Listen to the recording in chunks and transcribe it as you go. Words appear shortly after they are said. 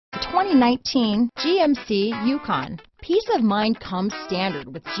2019 GMC Yukon. Peace of mind comes standard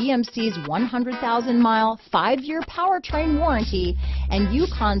with GMC's 100,000-mile, 5-year powertrain warranty and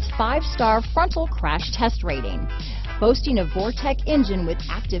Yukon's 5-star frontal crash test rating. Boasting a Vortec engine with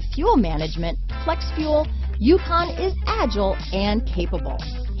active fuel management, flex fuel, Yukon is agile and capable.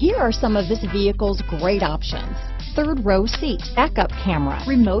 Here are some of this vehicle's great options: third row seat, backup camera,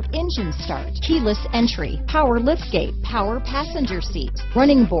 remote engine start, keyless entry, power liftgate, power passenger seat,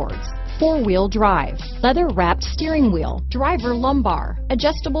 running boards, 4-wheel drive, leather-wrapped steering wheel, driver lumbar,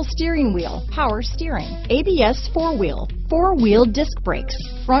 adjustable steering wheel, power steering, ABS 4-wheel disc brakes,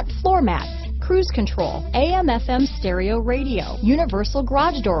 front floor mats, cruise control, AM/FM stereo radio, universal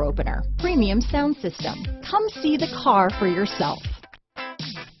garage door opener, premium sound system. Come see the car for yourself.